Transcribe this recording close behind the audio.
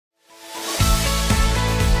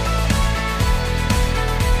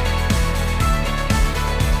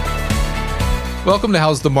Welcome to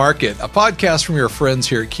How's the Market, a podcast from your friends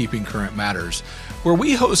here at Keeping Current Matters, where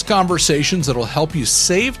we host conversations that will help you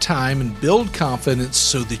save time and build confidence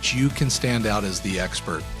so that you can stand out as the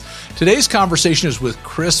expert. Today's conversation is with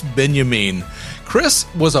Krys Benyamein.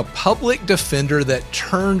 Krys was a public defender that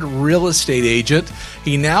turned real estate agent.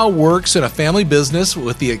 He now works in a family business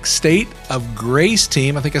with the Estate of Grace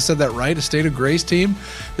team. I think I said that right, Estate of Grace team.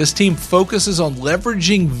 This team focuses on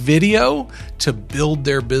leveraging video to build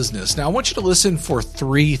their business. Now, I want you to listen for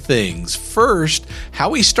three things. First,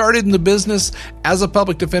 how he started in the business as a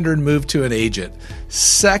public defender and moved to an agent.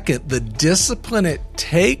 Second, the discipline it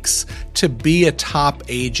takes to be a top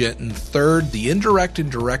agent. And third, the indirect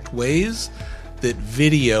and direct ways that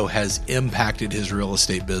video has impacted his real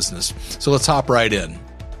estate business. So let's hop right in.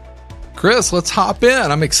 Krys, let's hop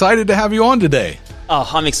in. I'm excited to have you on today. Oh,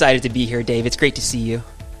 I'm excited to be here, Dave. It's great to see you.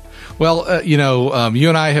 Well, you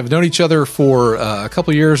and I have known each other for a couple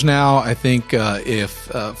of years now. I think if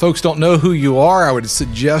folks don't know who you are, I would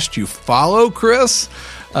suggest you follow Krys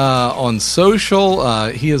on social.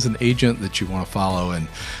 He is an agent that you want to follow. And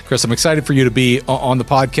Krys, I'm excited for you to be on the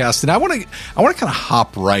podcast. And I want to kind of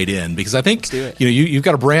hop right in because I think you've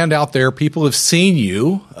got a brand out there. People have seen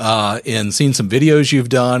you and seen some videos you've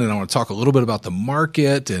done. And I want to talk a little bit about the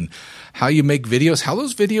market and how you make videos, how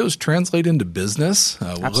those videos translate into business.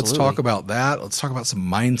 Let's talk about that. Let's talk about some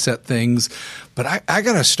mindset things. But I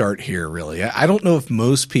got to start here, really. I don't know if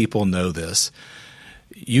most people know this.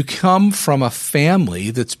 You come from a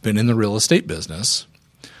family that's been in the real estate business.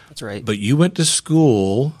 That's right. But you went to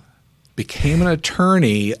school, became an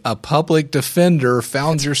attorney, a public defender,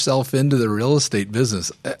 found yourself into the real estate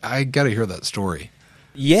business. I got to hear that story.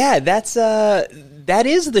 Yeah, that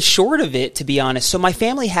is the short of it, to be honest. So my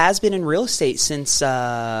family has been in real estate since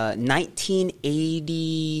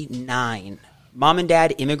 1989. Mom and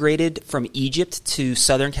dad immigrated from Egypt to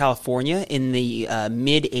Southern California in the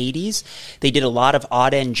mid-'80s. They did a lot of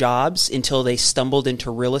odd-end jobs until they stumbled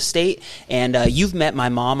into real estate. And you've met my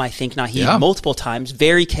mom, I think, Naheed, multiple times.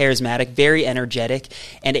 Very charismatic, very energetic,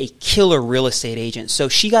 and a killer real estate agent. So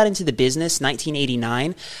she got into the business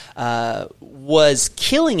 1989, was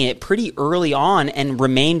killing it pretty early on and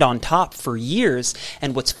remained on top for years.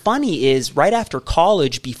 And what's funny is right after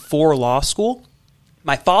college, before law school,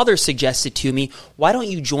 my father suggested to me, why don't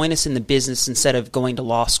you join us in the business instead of going to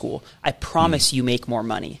law school? I promise you make more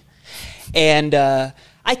money. And I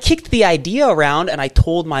kicked the idea around and I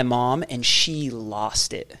told my mom and she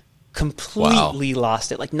lost it. Completely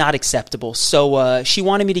lost it, like not acceptable. So she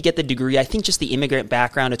wanted me to get the degree. I think just the immigrant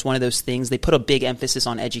background, it's one of those things. They put a big emphasis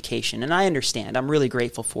on education, and I understand. I'm really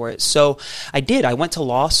grateful for it. So I did. I went to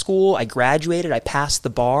law school. I graduated. I passed the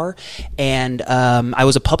bar, and I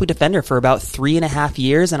was a public defender for about 3.5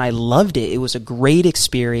 years, and I loved it. It was a great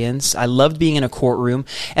experience. I loved being in a courtroom,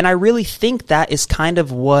 and I really think that is kind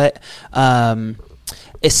of what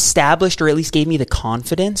established, or at least gave me the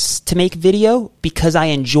confidence to make video, because I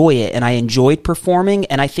enjoy it and I enjoyed performing.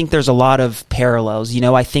 And I think there's a lot of parallels.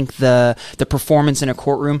 I think the performance in a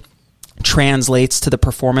courtroom translates to the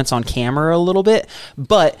performance on camera a little bit.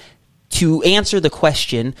 But to answer the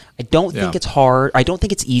question, I don't think it's hard. I don't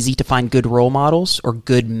think it's easy to find good role models or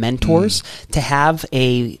good mentors. To have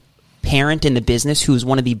a parent in the business who's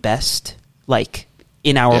one of the best,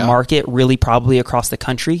 in our market, really probably across the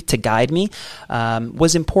country, to guide me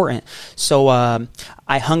was important. So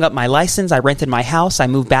I hung up my license. I rented my house. I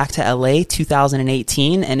moved back to LA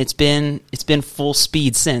 2018, and it's been full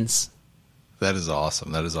speed since. That is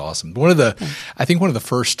awesome. That is awesome. I think one of the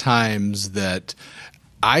first times that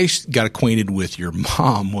I got acquainted with your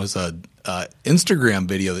mom was a Instagram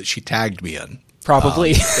video that she tagged me in.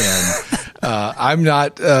 Probably. I'm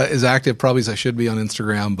not as active probably as I should be on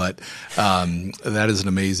Instagram, but that is an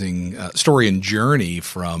amazing story and journey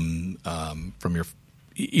from your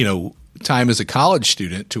time as a college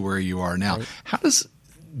student to where you are now. Right. How does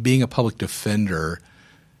being a public defender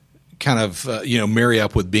kind of marry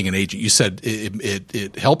up with being an agent? You said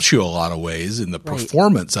it helps you a lot of ways in the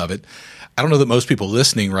performance of it. I don't know that most people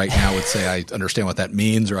listening right now would say I understand what that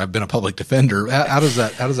means, or I've been a public defender. How does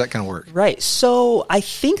that kind of work? Right. So I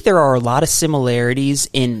think there are a lot of similarities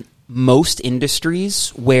in most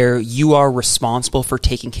industries where you are responsible for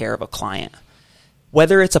taking care of a client.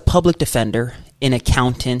 Whether it's a public defender, an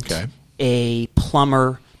accountant, a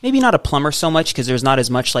plumber, maybe not a plumber so much because there's not as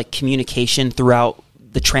much communication throughout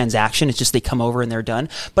the transaction. It's just they come over and they're done.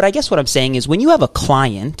 But I guess what I'm saying is when you have a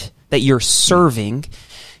client that you're serving,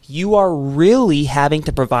 you are really having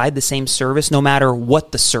to provide the same service no matter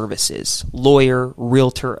what the service is. Lawyer,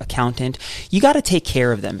 realtor, accountant. You got to take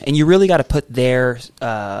care of them, and you really got to put their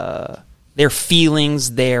their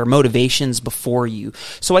feelings, their motivations before you.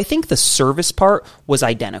 So I think the service part was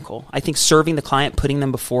identical. I think serving the client, putting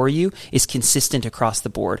them before you is consistent across the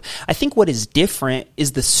board. I think what is different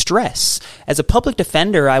is the stress. As a public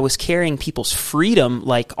defender, I was carrying people's freedom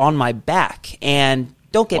like on my back. And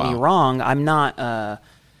don't get me wrong, I'm not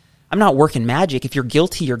working magic. If you're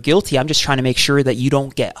guilty, you're guilty. I'm just trying to make sure that you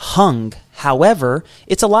don't get hung. However,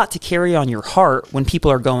 it's a lot to carry on your heart when people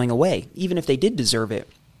are going away, even if they did deserve it.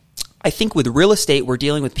 I think with real estate, we're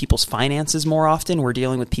dealing with people's finances more often. We're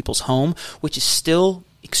dealing with people's home, which is still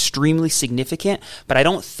extremely significant, but I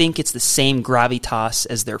don't think it's the same gravitas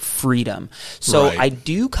as their freedom. So I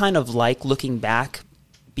do kind of like looking back,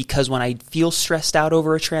 because when I feel stressed out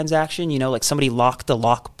over a transaction, like somebody lost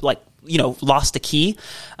a key,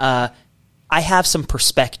 I have some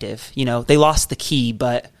perspective. They lost the key,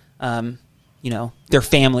 but their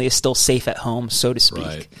family is still safe at home, so to speak.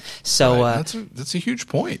 Right. So that's a huge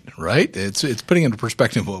point, right? It's putting into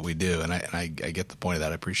perspective what we do, and I get the point of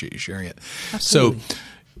that. I appreciate you sharing it. Absolutely. So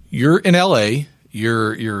you're in LA.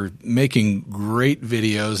 You're making great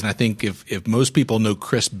videos, and I think if most people know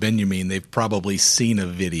Krys Benyamein, they've probably seen a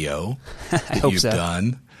video that you've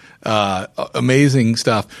done. Amazing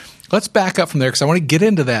stuff. Let's back up from there, because I want to get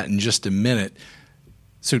into that in just a minute.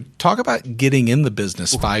 So talk about getting in the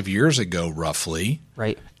business 5 years ago, roughly,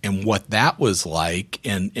 right? And what that was like,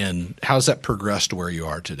 and how's that progressed to where you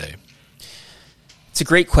are today? It's a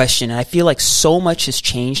great question. And I feel like so much has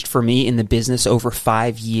changed for me in the business over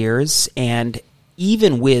 5 years. And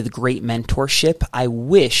even with great mentorship, I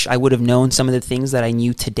wish I would have known some of the things that I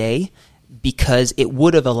knew today, because it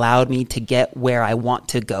would have allowed me to get where I want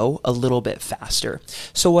to go a little bit faster.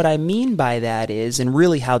 So what I mean by that is, and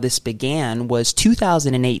really how this began, was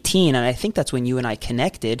 2018, and I think that's when you and I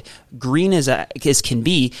connected. Green as can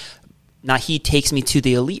be, Nahid takes me to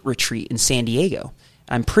the Elite Retreat in San Diego.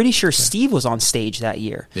 I'm pretty sure Steve was on stage that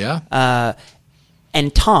year. Yeah.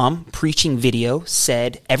 And Tom, preaching video,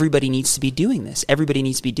 said, everybody needs to be doing this. Everybody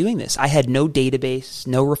needs to be doing this. I had no database,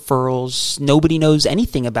 no referrals. Nobody knows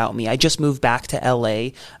anything about me. I just moved back to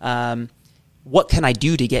LA. What can I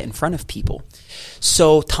do to get in front of people?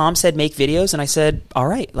 So Tom said, make videos. And I said, all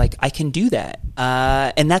right, I can do that.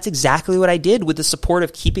 And that's exactly what I did with the support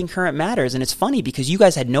of Keeping Current Matters. And it's funny because you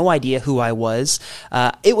guys had no idea who I was.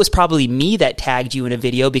 It was probably me that tagged you in a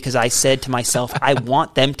video, because I said to myself, I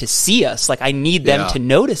want them to see us. I need them to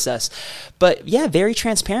notice us. But yeah, very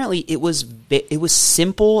transparently, it was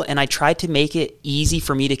simple, and I tried to make it easy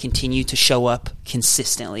for me to continue to show up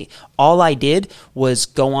consistently. All I did was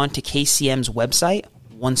go on to KCM's website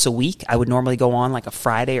once a week. I would normally go on a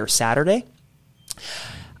Friday or Saturday.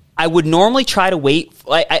 I would normally try to wait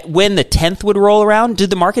when the 10th would roll around. Did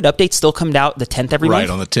the market update still come out the 10th every month? Right,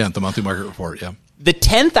 on the 10th, the monthly market report, yeah. The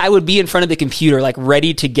 10th, I would be in front of the computer,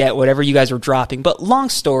 ready to get whatever you guys were dropping. But long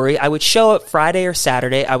story, I would show up Friday or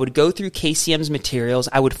Saturday. I would go through KCM's materials.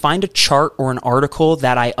 I would find a chart or an article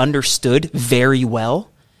that I understood very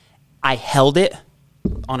well. I held it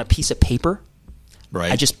on a piece of paper.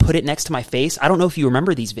 Right. I just put it next to my face. I don't know if you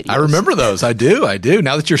remember these videos. I remember those. I do.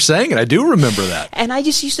 Now that you're saying it, I do remember that. And I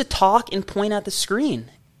just used to talk and point at the screen.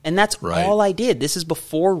 And that's all I did. This is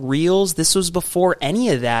before Reels. This was before any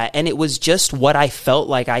of that. And it was just what I felt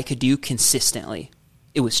like I could do consistently.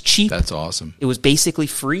 It was cheap. That's awesome. It was basically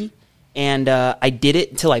free. And I did it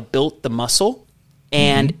until I built the muscle.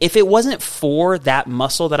 And if it wasn't for that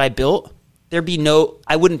muscle that I built,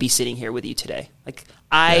 I wouldn't be sitting here with you today.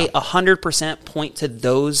 100% point to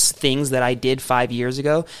those things that I did 5 years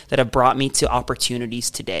ago that have brought me to opportunities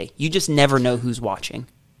today. You just never know who's watching.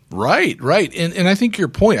 Right. And I think your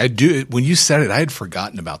point, when you said it, I had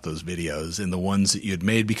forgotten about those videos and the ones that you had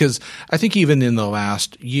made, because I think even in the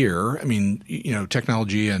last year,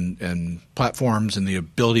 technology and platforms and the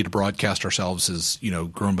ability to broadcast ourselves has,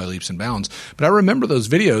 grown by leaps and bounds. But I remember those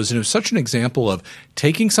videos, and it was such an example of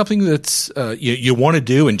taking something that's you want to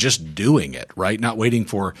do and just doing it, right? Not waiting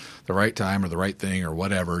for the right time or the right thing or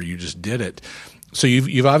whatever. You just did it. So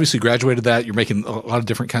you've obviously graduated that. You're making a lot of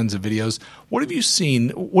different kinds of videos. What have you seen?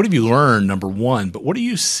 What have you learned, number one? But what do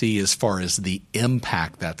you see as far as the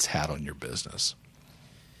impact that's had on your business?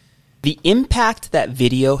 The impact that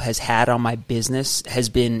video has had on my business has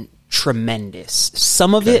been tremendous.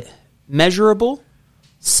 Some of it measurable,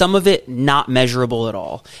 some of it not measurable at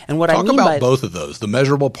all. And what I mean by both of those, the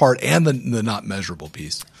measurable part and the not measurable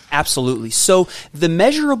piece. Absolutely. So the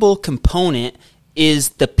measurable component is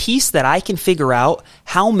the piece that I can figure out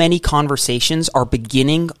how many conversations are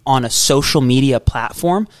beginning on a social media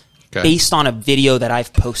platform based on a video that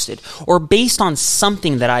I've posted or based on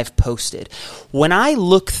something that I've posted. When I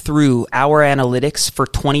look through our analytics for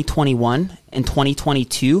 2021 and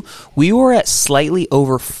 2022, we were at slightly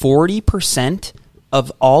over 40%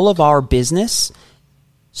 of all of our business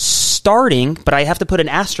starting, but I have to put an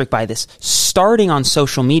asterisk by this, starting on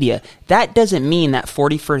social media. That doesn't mean that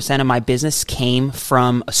 40% of my business came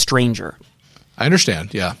from a stranger. I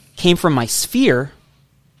understand, yeah. Came from my sphere,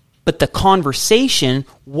 but the conversation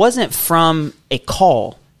wasn't from a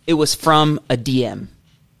call. It was from a DM.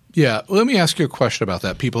 Yeah, well, let me ask you a question about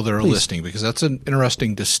that, people that are Please. listening, because that's an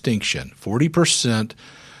interesting distinction. 40%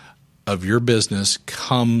 of your business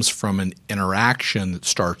comes from an interaction that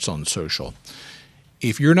starts on social.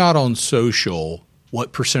 If you're not on social,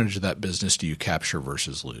 what percentage of that business do you capture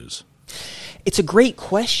versus lose? It's a great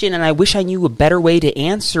question, and I wish I knew a better way to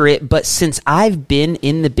answer it. But since I've been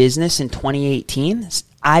in the business in 2018,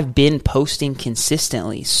 I've been posting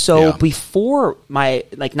consistently. So before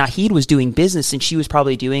Nahid was doing business, and she was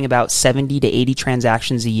probably doing about 70 to 80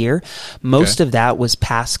 transactions a year. Most of that was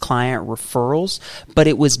past client referrals, but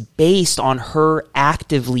it was based on her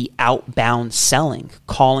actively outbound selling,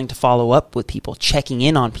 calling to follow up with people, checking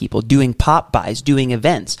in on people, doing pop buys, doing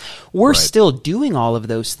events. We're still doing all of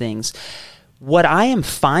those things. What I am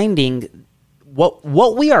finding,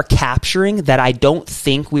 what we are capturing that I don't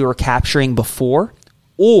think we were capturing before,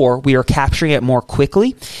 or we are capturing it more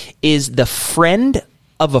quickly, is the friend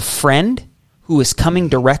of a friend who is coming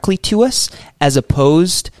directly to us as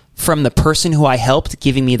opposed from the person who I helped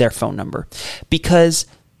giving me their phone number. Because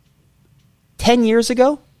 10 years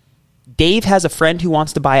ago, Dave has a friend who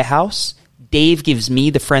wants to buy a house. Dave gives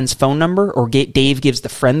me the friend's phone number, or Dave gives the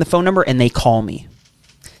friend the phone number, and they call me.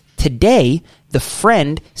 Today, the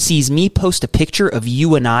friend sees me post a picture of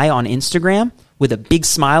you and I on Instagram with a big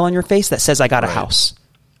smile on your face that says, I got a house.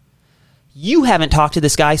 You haven't talked to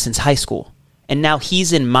this guy since high school, and now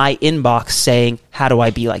he's in my inbox saying, how do I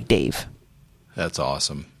be like Dave? That's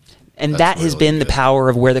awesome. And that has been the power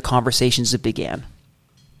of where the conversations have began.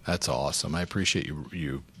 That's awesome. I appreciate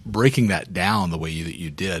you breaking that down the way that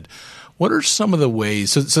you did. What are some of the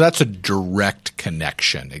ways? So that's a direct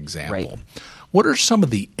connection example. Right. What are some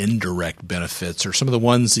of the indirect benefits, or some of the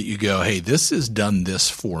ones that you go, hey, this has done this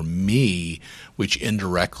for me, which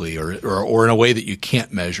indirectly or in a way that you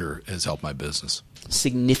can't measure has helped my business?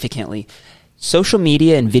 Significantly. Social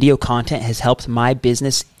media and video content has helped my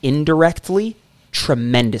business indirectly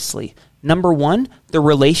tremendously. Number one, the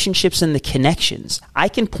relationships and the connections. I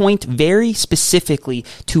can point very specifically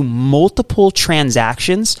to multiple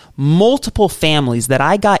transactions, multiple families that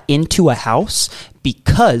I got into a house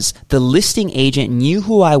because the listing agent knew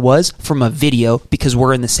who I was from a video because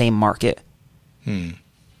we're in the same market.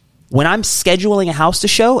 When I'm scheduling a house to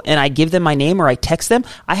show and I give them my name or I text them,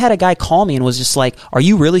 I had a guy call me and was just like, are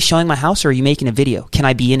you really showing my house or are you making a video? Can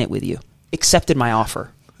I be in it with you? Accepted my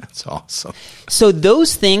offer. That's awesome. So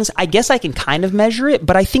those things, I guess I can kind of measure it,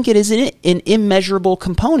 but I think it is an immeasurable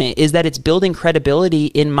component, is that it's building credibility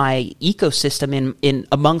in my ecosystem, in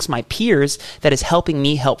amongst my peers, that is helping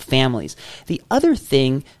me help families. The other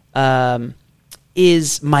thing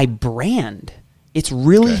is my brand. It's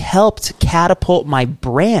really helped catapult my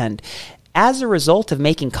brand. As a result of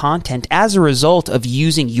making content, as a result of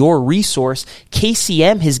using your resource,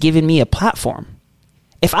 KCM has given me a platform.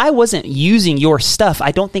 If I wasn't using your stuff,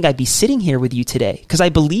 I don't think I'd be sitting here with you today, because I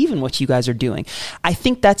believe in what you guys are doing. I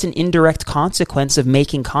think that's an indirect consequence of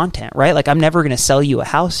making content, right? Like, I'm never going to sell you a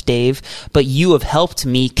house, Dave, but you have helped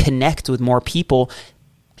me connect with more people,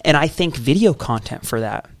 and I thank video content for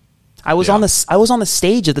that. I was on the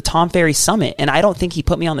stage of the Tom Ferry Summit, and I don't think he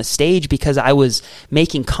put me on the stage because I was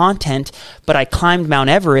making content, but I climbed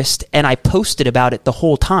Mount Everest and I posted about it the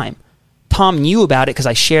whole time. Tom knew about it because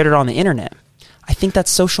I shared it on the internet. I think that's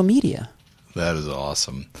social media. That is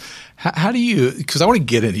awesome. How do you, because I want to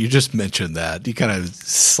get in, you just mentioned that. You kind of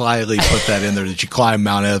slyly put that in there that you climb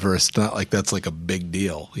Mount Everest. Not like that's like a big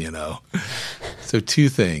deal, you know. So two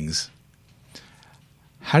things.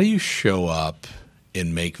 How do you show up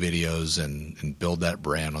and make videos and build that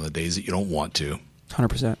brand on the days that you don't want to?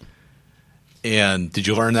 100%. And did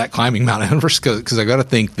you learn that climbing Mount Everest? Because I got to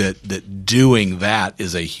think that doing that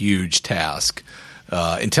is a huge task.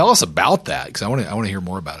 And tell us about that, because I want to hear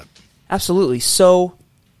more about it. Absolutely. So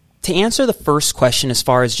to answer the first question, as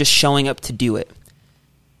far as just showing up to do it,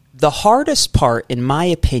 the hardest part, in my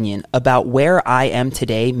opinion, about where I am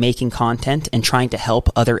today making content and trying to help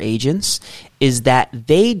other agents is that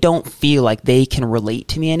they don't feel like they can relate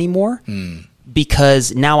to me anymore.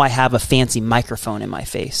 Because now I have a fancy microphone in my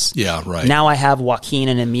face. Yeah, right. Now I have Joaquin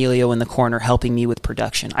and Emilio in the corner helping me with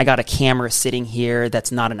production. I got a camera sitting here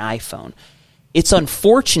that's not an iPhone. It's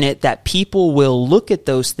unfortunate that people will look at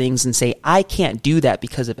those things and say, I can't do that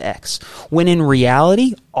because of X. When in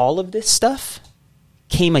reality, all of this stuff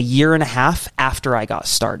came a year and a half after I got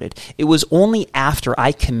started. It was only after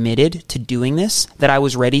I committed to doing this that I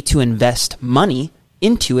was ready to invest money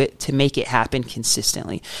into it to make it happen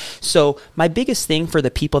consistently. So my biggest thing for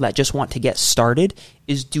the people that just want to get started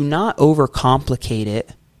is do not overcomplicate it,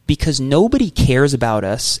 because nobody cares about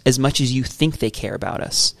us as much as you think they care about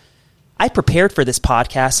us. I prepared for this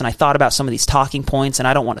podcast and I thought about some of these talking points, and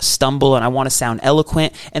I don't want to stumble and I want to sound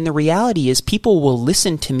eloquent. And the reality is people will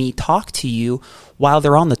listen to me talk to you while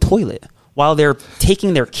they're on the toilet, while they're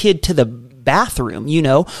taking their kid to the bathroom.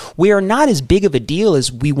 We are not as big of a deal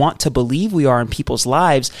as we want to believe we are in people's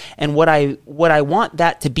lives. And what I want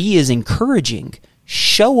that to be is encouraging.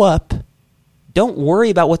 Show up. Don't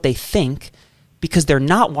worry about what they think, because they're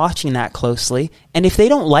not watching that closely. And if they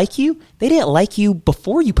don't like you, they didn't like you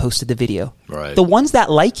before you posted the video. Right. The ones that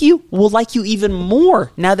like you will like you even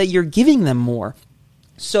more now that you're giving them more.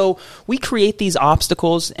 So we create these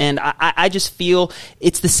obstacles, and I just feel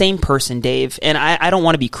it's the same person, Dave. And I don't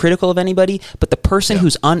want to be critical of anybody, but the person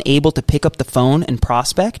who's unable to pick up the phone and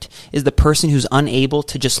prospect is the person who's unable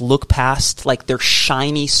to just look past like their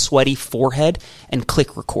shiny, sweaty forehead and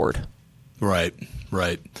click record. Right.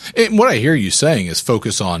 And what I hear you saying is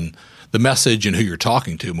focus on the message and who you're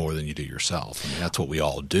talking to more than you do yourself. I mean, that's what we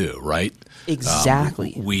all do, right?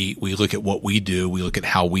 Exactly. We look at what we do. We look at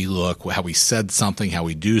how we look, how we said something, how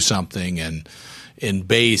we do something, and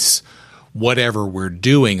base whatever we're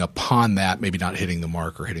doing upon that, maybe not hitting the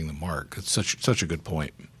mark or hitting the mark. It's such a good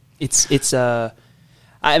point. I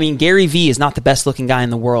mean, Gary Vee is not the best looking guy in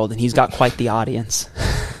the world, and he's got quite the audience.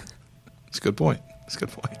 It's a good point.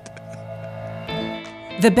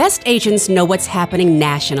 The best agents know what's happening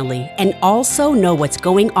nationally and also know what's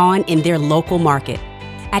going on in their local market.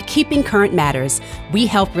 At Keeping Current Matters, we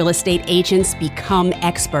help real estate agents become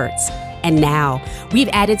experts. And now, we've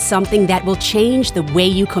added something that will change the way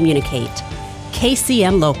you communicate.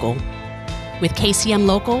 KCM Local. With KCM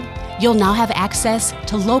Local, you'll now have access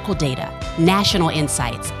to local data, national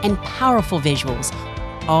insights, and powerful visuals,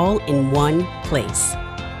 all in one place.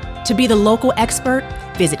 To be the local expert,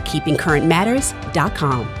 visit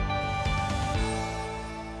keepingcurrentmatters.com.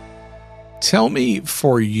 Tell me,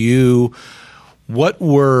 for you, what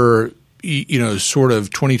were sort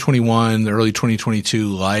of 2021, early 2022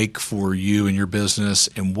 like for you and your business,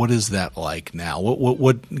 and what is that like now?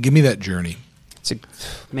 What give me that journey.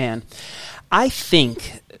 I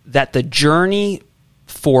think that the journey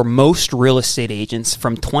for most real estate agents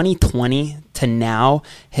from 2020 to now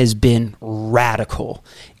has been radical.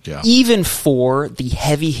 Yeah. Even for the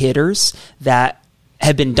heavy hitters that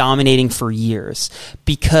have been dominating for years,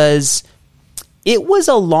 because it was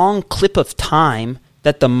a long clip of time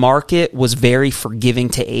that the market was very forgiving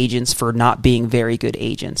to agents for not being very good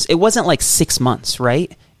agents. It wasn't like 6 months,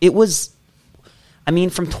 right? It was, from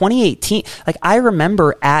 2018, like I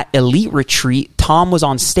remember at Elite Retreat, Tom was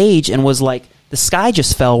on stage and was like, the sky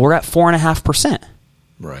just fell. We're at 4.5%.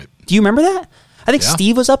 Right. Do you remember that? I think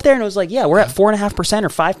Steve was up there and it was like, we're at 4.5% or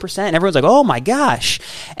 5%. And everyone's like, oh my gosh.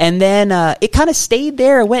 And then it kind of stayed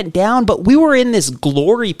there. It went down. But we were in this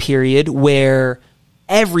glory period where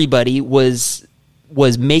everybody was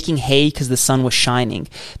making hay because the sun was shining.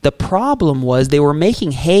 The problem was they were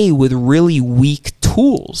making hay with really weak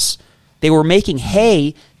tools. They were making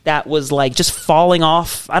hay that was like just falling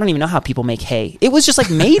off. I don't even know how people make hay. It was just like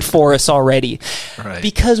made for us already. Right.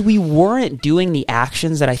 Because we weren't doing the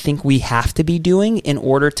actions that I think we have to be doing in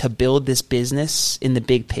order to build this business in the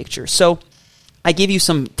big picture. So I give you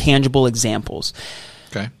some tangible examples.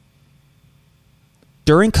 Okay.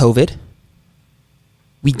 During COVID,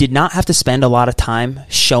 we did not have to spend a lot of time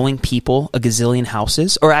showing people a gazillion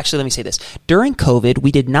houses. Or actually, let me say this. During COVID,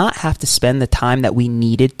 we did not have to spend the time that we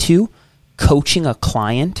needed to coaching a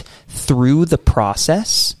client through the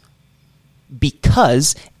process,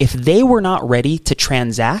 because if they were not ready to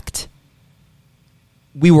transact,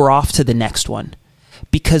 we were off to the next one,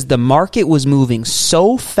 because the market was moving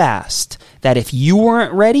so fast that if you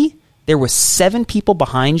weren't ready, there was 7 people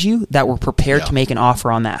behind you that were prepared to make an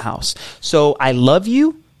offer on that house. So I love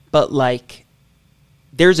you, but like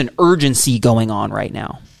there's an urgency going on right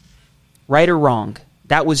now. Right or wrong?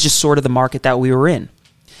 That was just sort of the market that we were in.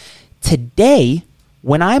 Today,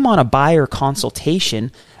 when I'm on a buyer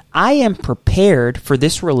consultation, I am prepared for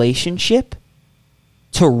this relationship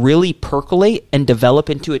to really percolate and develop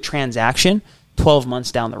into a transaction 12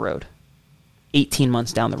 months down the road, 18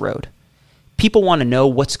 months down the road. People want to know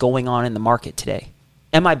what's going on in the market today.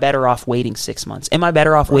 Am I better off waiting 6 months? Am I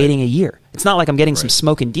better off waiting a year? It's not like I'm getting some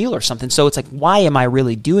smoke and deal or something. So it's like, why am I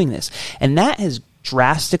really doing this? And that has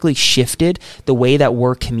drastically shifted the way that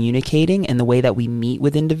we're communicating and the way that we meet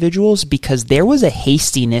with individuals, because there was a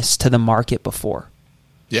hastiness to the market before.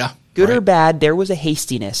 Yeah. Good or bad, there was a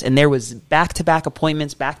hastiness, and there was back-to-back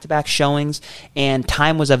appointments, back-to-back showings, and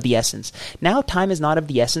time was of the essence. Now time is not of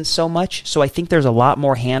the essence so much, so I think there's a lot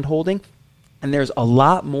more hand-holding. And there's a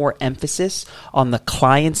lot more emphasis on the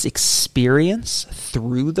client's experience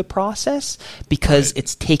through the process, because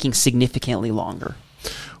it's taking significantly longer.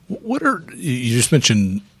 You just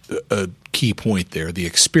mentioned a key point there, the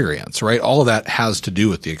experience, right? All of that has to do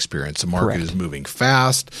with the experience. The market is moving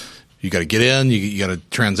fast. You got to get in, you got to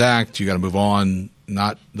transact, you got to move on,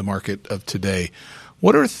 not the market of today.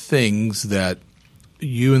 What are things that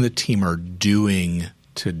you and the team are doing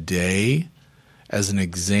today as an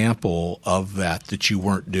example of that you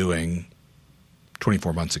weren't doing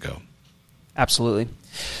 24 months ago? Absolutely.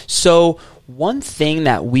 So one thing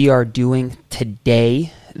that we are doing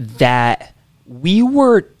today that we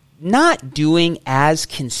were not doing as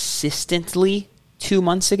consistently 2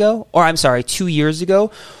 years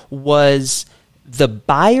ago, was the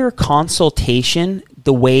buyer consultation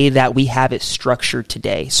the way that we have it structured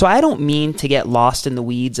today. So I don't mean to get lost in the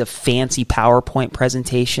weeds of fancy PowerPoint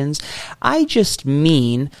presentations. I just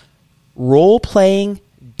mean role-playing,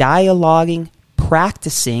 dialoguing,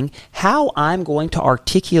 practicing how I'm going to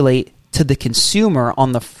articulate to the consumer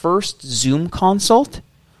on the first Zoom consult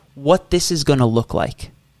what this is going to look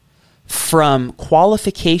like, from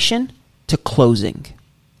qualification to closing.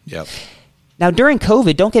 Yep. Now, during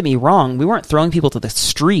COVID, don't get me wrong, we weren't throwing people to the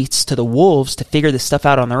streets, to the wolves, to figure this stuff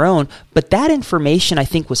out on their own, but that information, I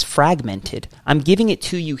think, was fragmented. I'm giving it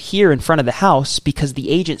to you here in front of the house because the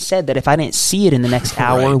agent said that if I didn't see it in the next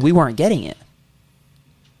hour, we weren't getting it.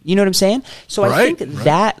 You know what I'm saying? So I think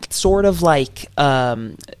that sort of like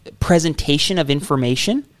presentation of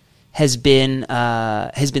information has been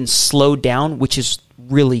slowed down, which is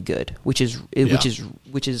really good, which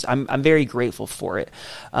is I'm very grateful for it.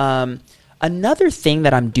 Another thing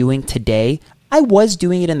that I'm doing today, I was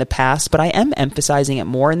doing it in the past, but I am emphasizing it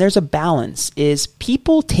more, and there's a balance, is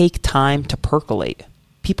people take time to percolate.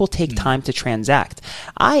 People take time to transact.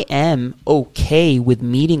 I am okay with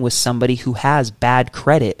meeting with somebody who has bad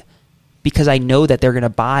credit because I know that they're going to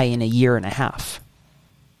buy in a year and a half.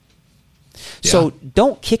 Yeah. So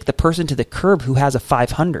don't kick the person to the curb who has a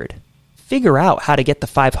 500. Figure out how to get the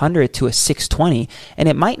 500 to a 620, and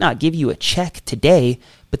it might not give you a check today,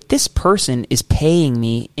 but this person is paying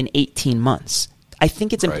me in 18 months. I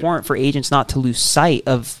think it's important for agents not to lose sight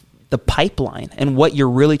of the pipeline and what you're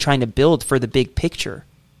really trying to build for the big picture.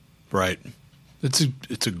 Right. It's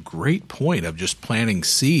a great point of just planting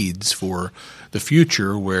seeds for the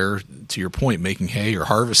future where, to your point, making hay or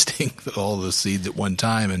harvesting all the seeds at one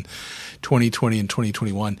time in 2020 and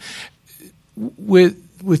 2021.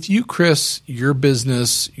 With you, Krys, your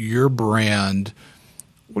business, your brand,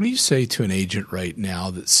 what do you say to an agent right now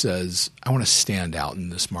that says, I want to stand out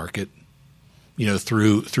in this market,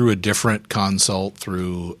 through a different consult,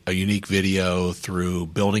 through a unique video, through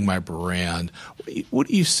building my brand? What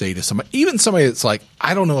do you say to somebody, even somebody that's like,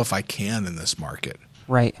 I don't know if I can in this market?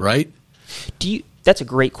 Right. That's a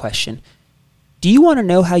great question. Do you want to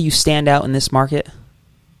know how you stand out in this market?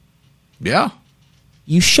 Yeah.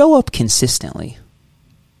 You show up consistently.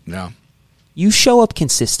 Yeah. You show up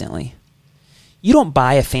consistently. You don't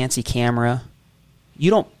buy a fancy camera. You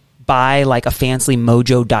don't buy like a fancy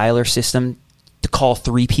Mojo dialer system to call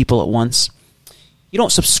 3 people at once. You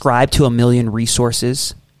don't subscribe to 1 million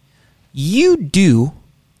resources. You do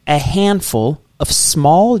a handful of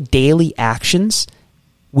small daily actions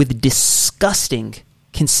with disgusting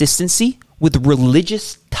consistency, with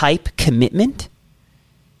religious type commitment,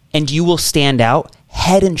 and you will stand out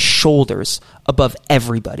head and shoulders above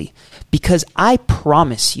everybody. Because I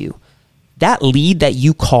promise you, that lead that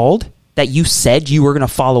you called, that you said you were going to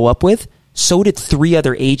follow up with, so did 3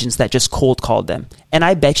 other agents that just cold called them. And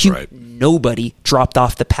I bet you nobody dropped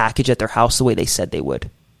off the package at their house the way they said they would.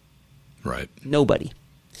 Right. Nobody.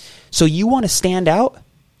 So you want to stand out?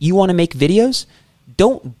 You want to make videos?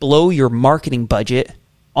 Don't blow your marketing budget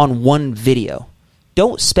on one video.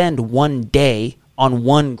 Don't spend one day on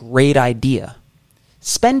one great idea.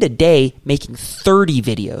 Spend a day making 30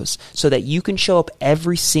 videos so that you can show up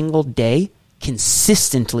every single day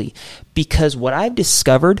consistently. Because what I've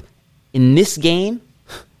discovered in this game,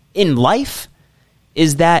 in life,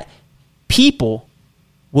 is that people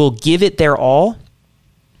will give it their all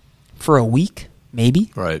for a week,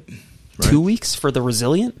 maybe. Right. 2 weeks for the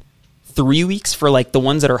resilient. 3 weeks for like the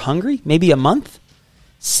ones that are hungry. Maybe a month.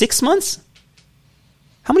 6 months.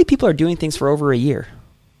 How many people are doing things for over a year?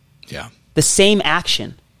 Yeah. The same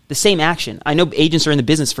action. I know agents are in the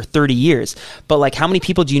business for 30 years, but like how many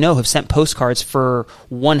people do you know have sent postcards for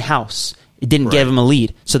one house? It didn't give them a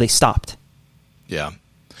lead, so they stopped. Yeah.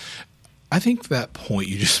 I think that point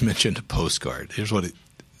you just mentioned, a postcard. Here's what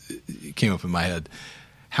it came up in my head.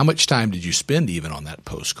 How much time did you spend even on that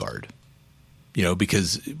postcard?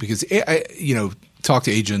 Because I talk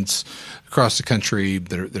to agents across the country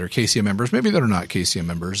that are KCM members, maybe that are not KCM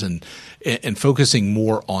members, and focusing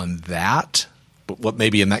more on that. What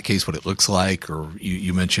maybe in that case what it looks like, or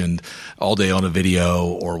you mentioned all day on a video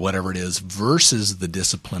or whatever it is, versus the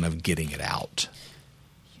discipline of getting it out.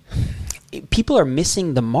 People are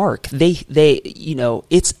missing the mark.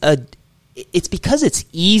 It's because it's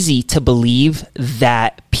easy to believe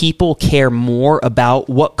that people care more about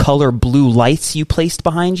what color blue lights you placed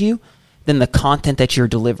behind you than the content that you're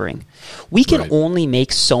delivering. We can only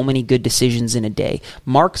make so many good decisions in a day.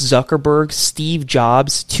 Mark Zuckerberg, Steve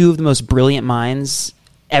Jobs, two of the most brilliant minds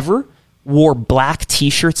ever, wore black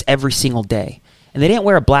t-shirts every single day. And they didn't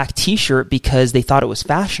wear a black t-shirt because they thought it was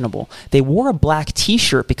fashionable. They wore a black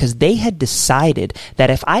t-shirt because they had decided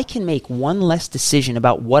that if I can make one less decision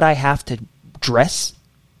about what I have to dress,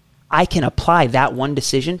 I can apply that one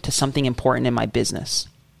decision to something important in my business.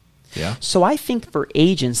 Yeah. So I think for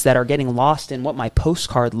agents that are getting lost in what my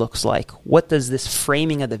postcard looks like, what does this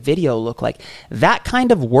framing of the video look like, that kind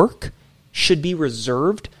of work should be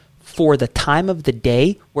reserved for the time of the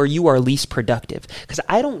day where you are least productive. Because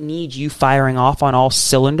I don't need you firing off on all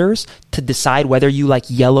cylinders to decide whether you like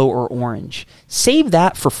yellow or orange. Save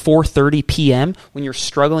that for 4:30 p.m. when you're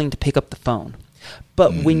struggling to pick up the phone.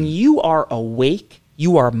 But when you are awake,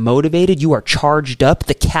 you are motivated, you are charged up,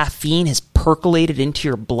 the caffeine has percolated into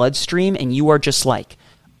your bloodstream, and you are just like,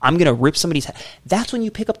 I'm going to rip somebody's head. That's when you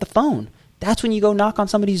pick up the phone. That's when you go knock on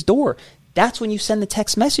somebody's door. That's when you send the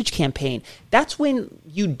text message campaign. That's when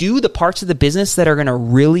you do the parts of the business that are going to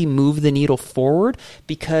really move the needle forward,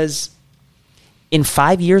 because in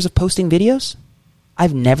 5 years of posting videos,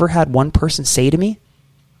 I've never had one person say to me,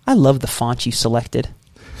 I love the font you selected.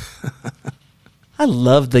 I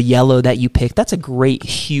love the yellow that you picked. That's a great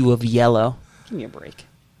hue of yellow. Give me a break.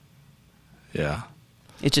 Yeah.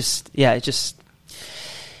 It's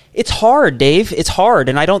hard, Dave. It's hard.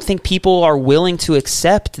 And I don't think people are willing to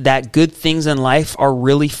accept that good things in life are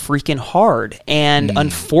really freaking hard. And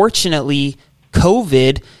unfortunately,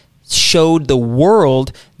 COVID showed the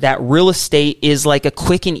world that real estate is like a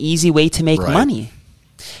quick and easy way to make money.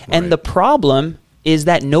 And the problem is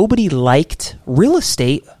that nobody liked real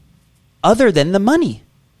estate other than the money.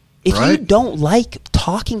 If you don't like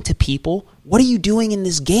talking to people, what are you doing in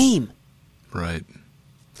this game? Right.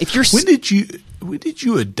 If you're When did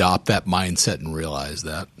you adopt that mindset and realize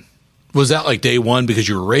that? Was that like day one because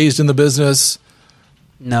you were raised in the business?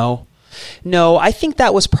 No, I think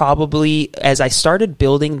that was probably as I started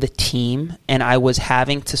building the team and I was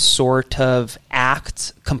having to sort of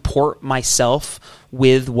comport myself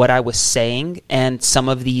with what I was saying and some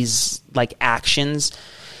of these like actions.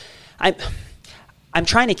 I'm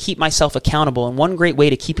trying to keep myself accountable, and one great way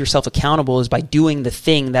to keep yourself accountable is by doing the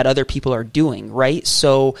thing that other people are doing, right?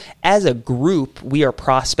 So as a group, we are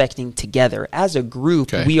prospecting together. As a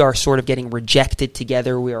group, we are sort of getting rejected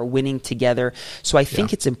together. We are winning together. So I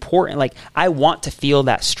think it's important. Like, I want to feel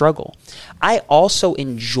that struggle. I also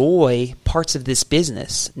enjoy parts of this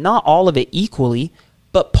business, not all of it equally,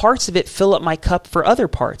 but parts of it fill up my cup for other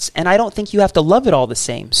parts. And I don't think you have to love it all the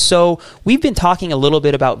same. So we've been talking a little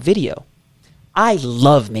bit about video. I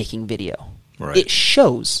love making video. Right. It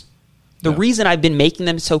shows. The reason I've been making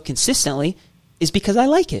them so consistently is because I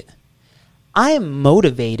like it. I am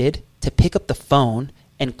motivated to pick up the phone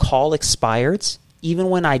and call expireds even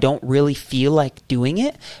when I don't really feel like doing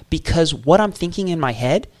it, because what I'm thinking in my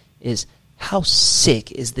head is, how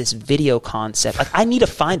sick is this video concept? Like, I need to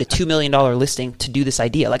find a $2 million listing to do this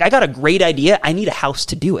idea. Like, I got a great idea. I need a house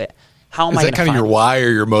to do it. How am I going to find it? Is that kind of your why or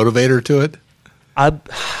your motivator to it?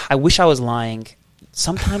 I wish I was lying.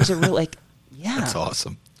 Sometimes it really, like, That's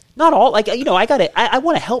awesome. Not all, like, I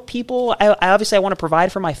want to help people. I obviously want to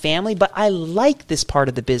provide for my family, but I like this part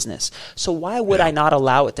of the business. So why would I not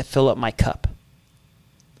allow it to fill up my cup?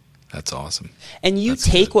 That's awesome. And you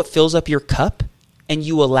take what fills up your cup and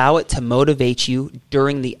you allow it to motivate you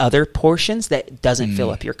during the other portions that doesn't fill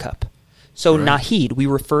up your cup. So Nahid, we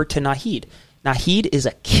refer to Nahid. Nahid is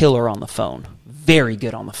a killer on the phone. Very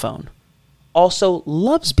good on the phone. Also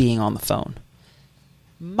loves being on the phone.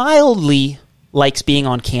 Mildly likes being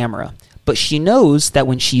on camera, but she knows that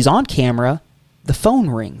when she's on camera, the phone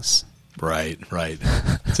rings. Right.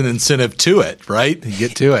 It's an incentive to it, right? You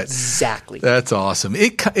get to it. Exactly. That's awesome.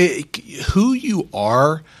 Who you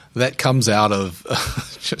are, that comes out of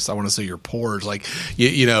just, I want to say, your pores. Like,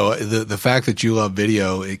 the fact that you love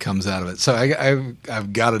video, it comes out of it. So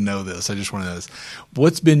I've got to know this. I just want to know this.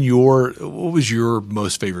 What was your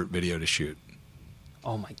most favorite video to shoot?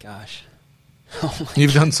 Oh my gosh.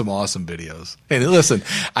 You've done some awesome videos. And listen,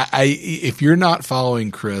 if you're not following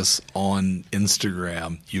Krys on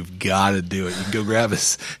Instagram, you've got to do it. You can go grab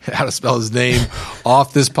how to spell his name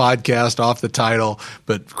off this podcast, off the title.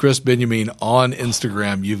 But Krys Benyamein on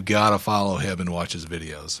Instagram, you've got to follow him and watch his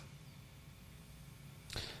videos.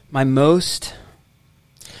 I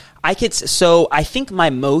think my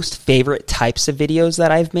most favorite types of videos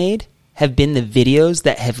that I've made have been the videos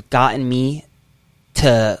that have gotten me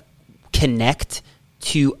to connect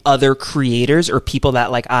to other creators or people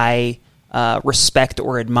that I respect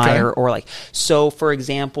or admire. Okay. Or so for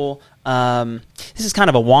example, this is kind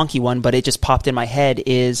of a wonky one, but it just popped in my head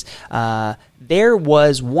is, there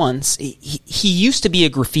was once, he used to be a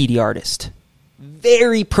graffiti artist,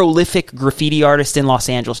 very prolific graffiti artist in Los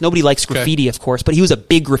Angeles. Nobody likes graffiti, of course, but he was a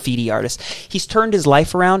big graffiti artist. He's turned his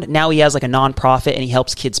life around. Now he has a nonprofit and he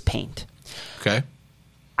helps kids paint. Okay.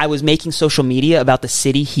 I was making social media about the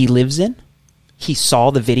city he lives in. He saw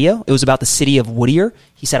the video. It was about the city of Whittier.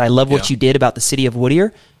 He said, I love what you did about the city of Whittier.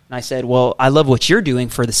 And I said, well, I love what you're doing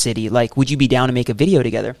for the city. Would you be down to make a video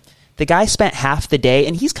together? The guy spent half the day,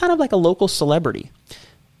 and he's kind of like a local celebrity,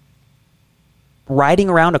 riding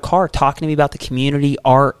around a car, talking to me about the community,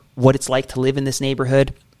 art, what it's like to live in this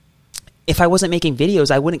neighborhood. If I wasn't making videos,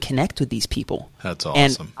 I wouldn't connect with these people. That's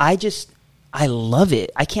awesome. And I love it.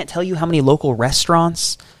 I can't tell you how many local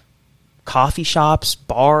restaurants, coffee shops,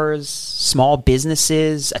 bars, small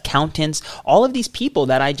businesses, accountants, all of these people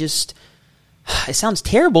that it sounds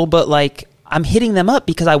terrible, but I'm hitting them up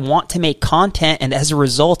because I want to make content, and as a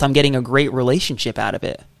result, I'm getting a great relationship out of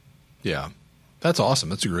it. Yeah. That's awesome.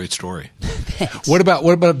 That's a great story. Thanks. What about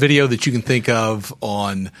a video that you can think of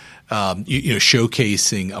on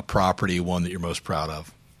showcasing a property, one that you're most proud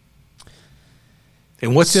of?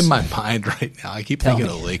 And what's in my mind right now? I keep thinking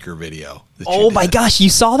of the Laker video. Oh my gosh, you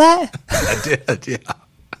saw that? I did, yeah.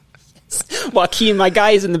 Joaquin, my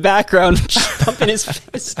guy, is in the background pumping his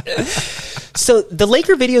fist. So the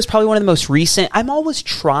Laker video is probably one of the most recent. I'm always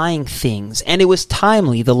trying things, and it was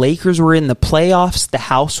timely. The Lakers were in the playoffs. The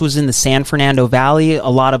house was in the San Fernando Valley. A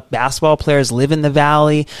lot of basketball players live in the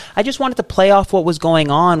valley. I just wanted to play off what was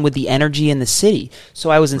going on with the energy in the city. So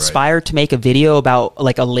I was inspired to make a video about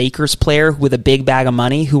a Lakers player with a big bag of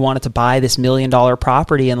money who wanted to buy this $1 million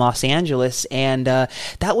property in Los Angeles, and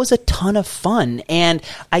that was a ton of fun. And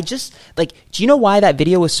I just do you know why that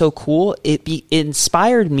video was so cool? It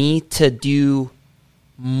inspired me to do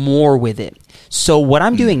more with it. So what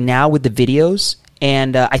I'm doing now with the videos,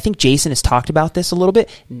 and I think Jason has talked about this a little bit,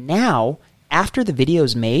 now after the video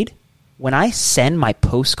is made, when I send my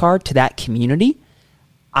postcard to that community,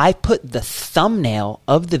 I put the thumbnail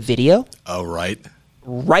of the video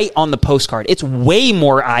right on the postcard. It's way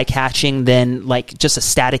more eye-catching than just a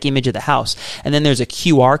static image of the house. And then there's a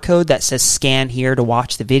QR code that says scan here to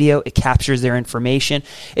watch the video. It captures their information.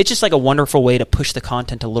 It's just a wonderful way to push the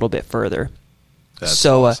content a little bit further. That's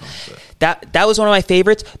awesome. That was one of my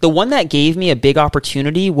favorites. The one that gave me a big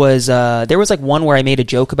opportunity was there was one where I made a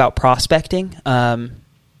joke about prospecting.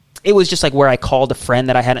 It was just where I called a friend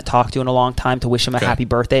that I hadn't talked to in a long time to wish him a happy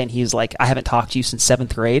birthday, and he was like, I haven't talked to you since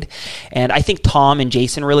 7th grade. And I think Tom and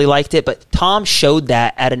Jason really liked it, but Tom showed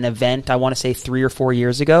that at an event, I want to say 3 or 4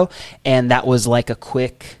 years ago, and that was a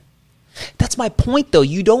quick... That's my point, though.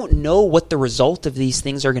 You don't know what the result of these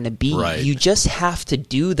things are going to be. Right. You just have to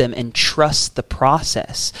do them and trust the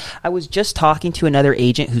process. I was just talking to another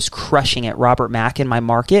agent who's crushing it, Robert Mack, in my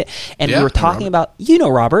market, and we were talking about,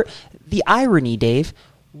 Robert, the irony, Dave.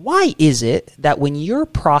 Why is it that when you're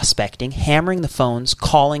prospecting, hammering the phones,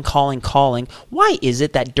 calling, why is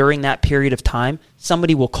it that during that period of time,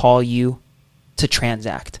 somebody will call you to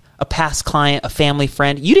transact? A past client, a family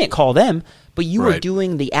friend, you didn't call them, but you were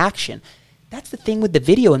doing the action. That's the thing with the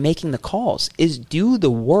video and making the calls, is do the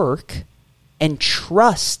work and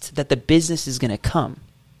trust that the business is going to come,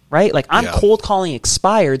 right? I'm cold calling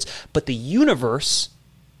expireds, but the universe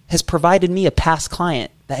has provided me a past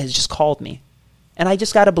client that has just called me. And I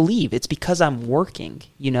just got to believe it's because I'm working,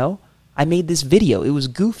 I made this video. It was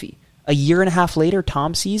goofy. A year and a half later,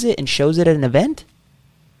 Tom sees it and shows it at an event.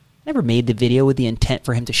 Never made the video with the intent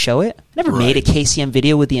for him to show it. Never made a KCM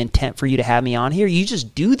video with the intent for you to have me on here. You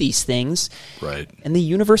just do these things, and the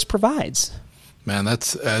universe provides. Man,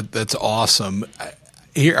 that's awesome.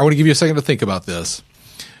 Here, I want to give you a second to think about this.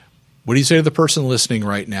 What do you say to the person listening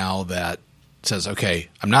right now that says, okay,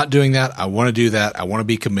 I'm not doing that. I want to do that. I want to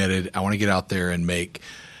be committed. I want to get out there and make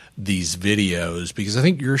these videos, because I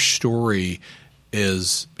think your story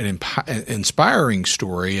is an inspiring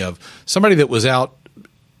story of somebody that was out,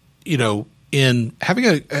 in having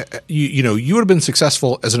you would have been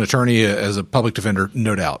successful as an attorney, as a public defender,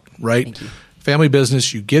 no doubt, right? Thank you. Family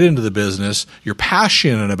business, you get into the business, you're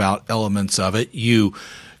passionate about elements of it, you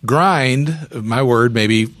grind, my word,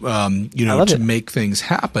 maybe, to make things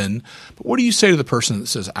happen. But what do you say to the person that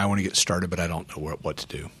says, I want to get started, but I don't know what to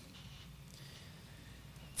do?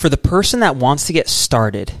 For the person that wants to get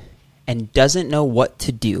started and doesn't know what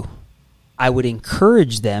to do, I would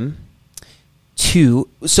encourage them to,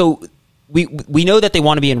 so we know that they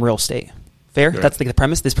want to be in real estate. Fair? Sure. That's the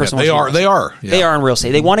premise. This person They are. Yeah. They are in real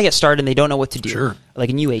estate. They want to get started and they don't know what to do. Sure. Like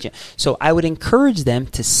a new agent. So I would encourage them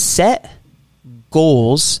to set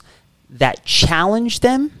goals that challenge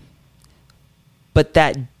them, but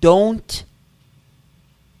that don't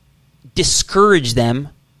discourage them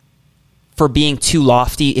for being too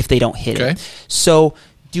lofty if they don't hit it. So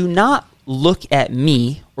do not look at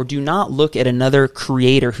me, or do not look at another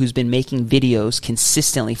creator who's been making videos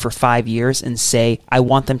consistently for 5 years and say, I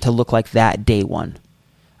want them to look like that day one.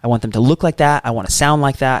 I want them to look like that. I want to sound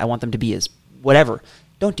like that. I want them to be as whatever.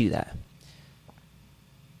 Don't do that.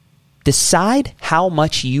 Decide how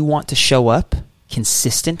much you want to show up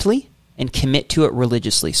consistently and commit to it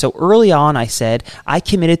religiously. So early on, I said I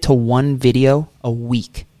committed to one video a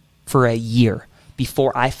week for a year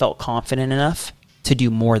before I felt confident enough to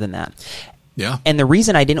do more than that. Yeah. And the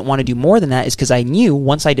reason I didn't want to do more than that is because I knew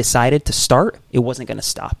once I decided to start, it wasn't going to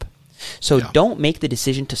stop. So don't make the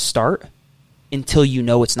decision to start until you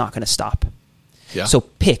know it's not going to stop. Yeah. So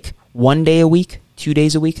pick 1 day a week, 2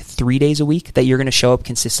 days a week, 3 days a week that you're going to show up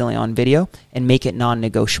consistently on video, and make it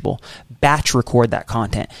non-negotiable. Batch record that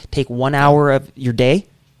content. Take 1 hour of your day,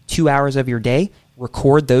 2 hours of your day,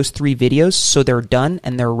 record those 3 videos so they're done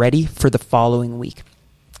and they're ready for the following week.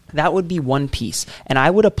 That would be one piece. And I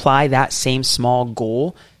would apply that same small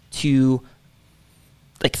goal to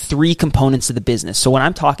like 3 components of the business. So when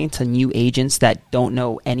I'm talking to new agents that don't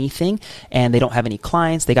know anything and they don't have any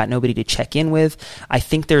clients, they got nobody to check in with, I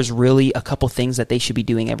think there's really a couple things that they should be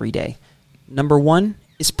doing every day. Number 1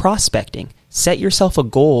 is prospecting. Set yourself a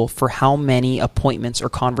goal for how many appointments or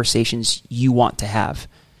conversations you want to have,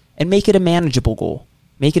 and make it a manageable goal.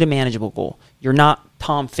 Make it a manageable goal. You're not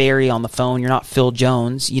Tom Ferry on the phone. You're not Phil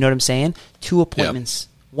Jones. You know what I'm saying? 2 appointments,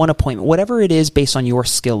 1 appointment, whatever it is based on your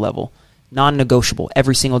skill level. Non-negotiable.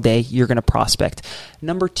 Every single day you're going to prospect.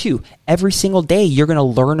 Number 2, every single day you're going to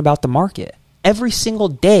learn about the market. Every single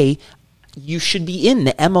day you should be in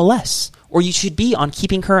the MLS, or you should be on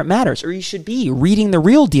Keeping Current Matters, or you should be reading The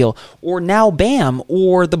Real Deal, or Now BAM,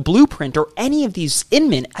 or The Blueprint, or any of these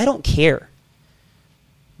Inman. I don't care.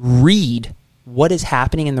 Read what is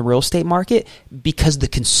happening in the real estate market because the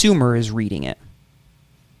consumer is reading it.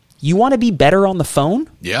 You want to be better on the phone?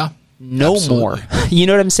 Yeah. No more. You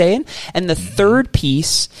know what I'm saying? And the third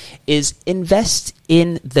piece is invest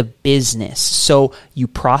in the business. So you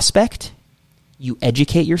prospect, you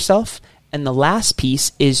educate yourself, and the last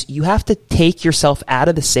piece is you have to take yourself out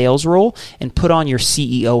of the sales role and put on your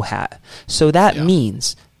CEO hat. So that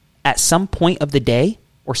means at some point of the day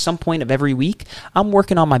or some point of every week, I'm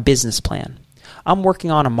working on my business plan. I'm working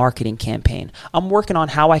on a marketing campaign. I'm working on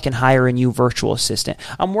how I can hire a new virtual assistant.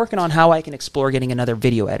 I'm working on how I can explore getting another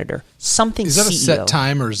video editor. Something Is that CEO. a set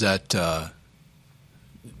time, or is that how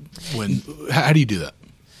do you do that?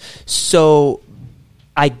 So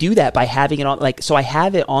I do that by having it on, so I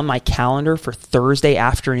have it on my calendar for Thursday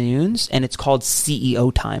afternoons, and it's called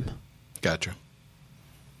CEO time. Gotcha.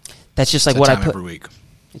 That's just like Set what I time put every week.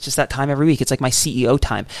 It's just that time every week. It's like my CEO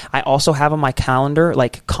time. I also have on my calendar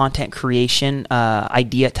like content creation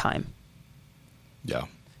idea time. Yeah.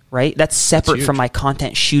 Right? That's separate from my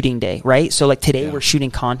content shooting day, right? So like today we're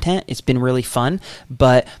shooting content. It's been really fun,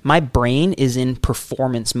 but my brain is in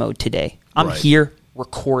performance mode today. I'm here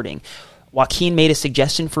recording. Joaquin made a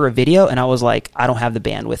suggestion for a video, and I was like, I don't have the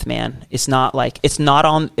bandwidth, man. It's not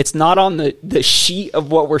on the sheet of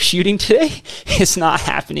what we're shooting today. It's not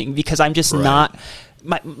happening because I'm just not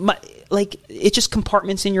it just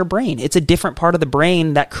compartments in your brain. It's a different part of the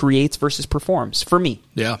brain that creates versus performs for me.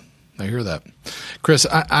 Yeah, I hear that. Krys,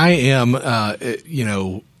 I am,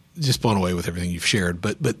 just blown away with everything you've shared,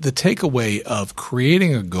 but the takeaway of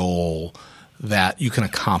creating a goal that you can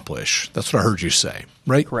accomplish, that's what I heard you say,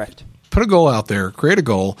 right? Correct. Put a goal out there, create a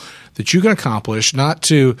goal that you can accomplish, not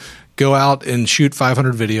to go out and shoot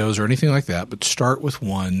 500 videos or anything like that, but start with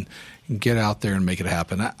one Get out there and make it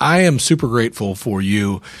happen. I am super grateful for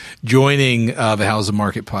you joining the How's the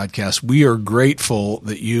Market podcast. We are grateful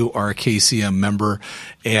that you are a KCM member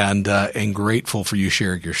and grateful for you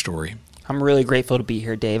sharing your story. I'm really grateful to be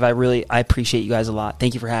here, Dave. I appreciate you guys a lot.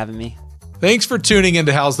 Thank you for having me. Thanks for tuning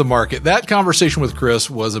into How's the Market. That conversation with Krys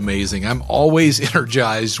was amazing. I'm always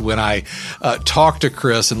energized when I talk to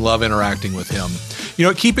Krys and love interacting with him. You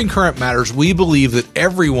know, at Keeping Current Matters, we believe that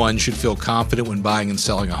everyone should feel confident when buying and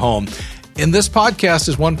selling a home. And this podcast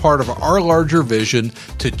is one part of our larger vision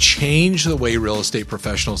to change the way real estate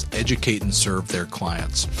professionals educate and serve their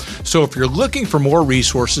clients. So if you're looking for more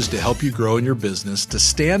resources to help you grow in your business, to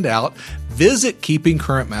stand out, visit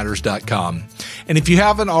keepingcurrentmatters.com. And if you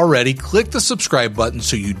haven't already, click the subscribe button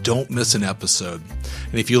so you don't miss an episode.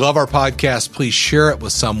 And if you love our podcast, please share it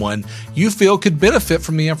with someone you feel could benefit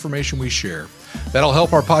from the information we share. That'll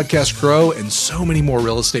help our podcast grow, and so many more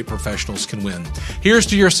real estate professionals can win. Here's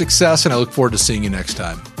to your success, and I look forward to seeing you next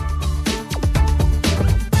time.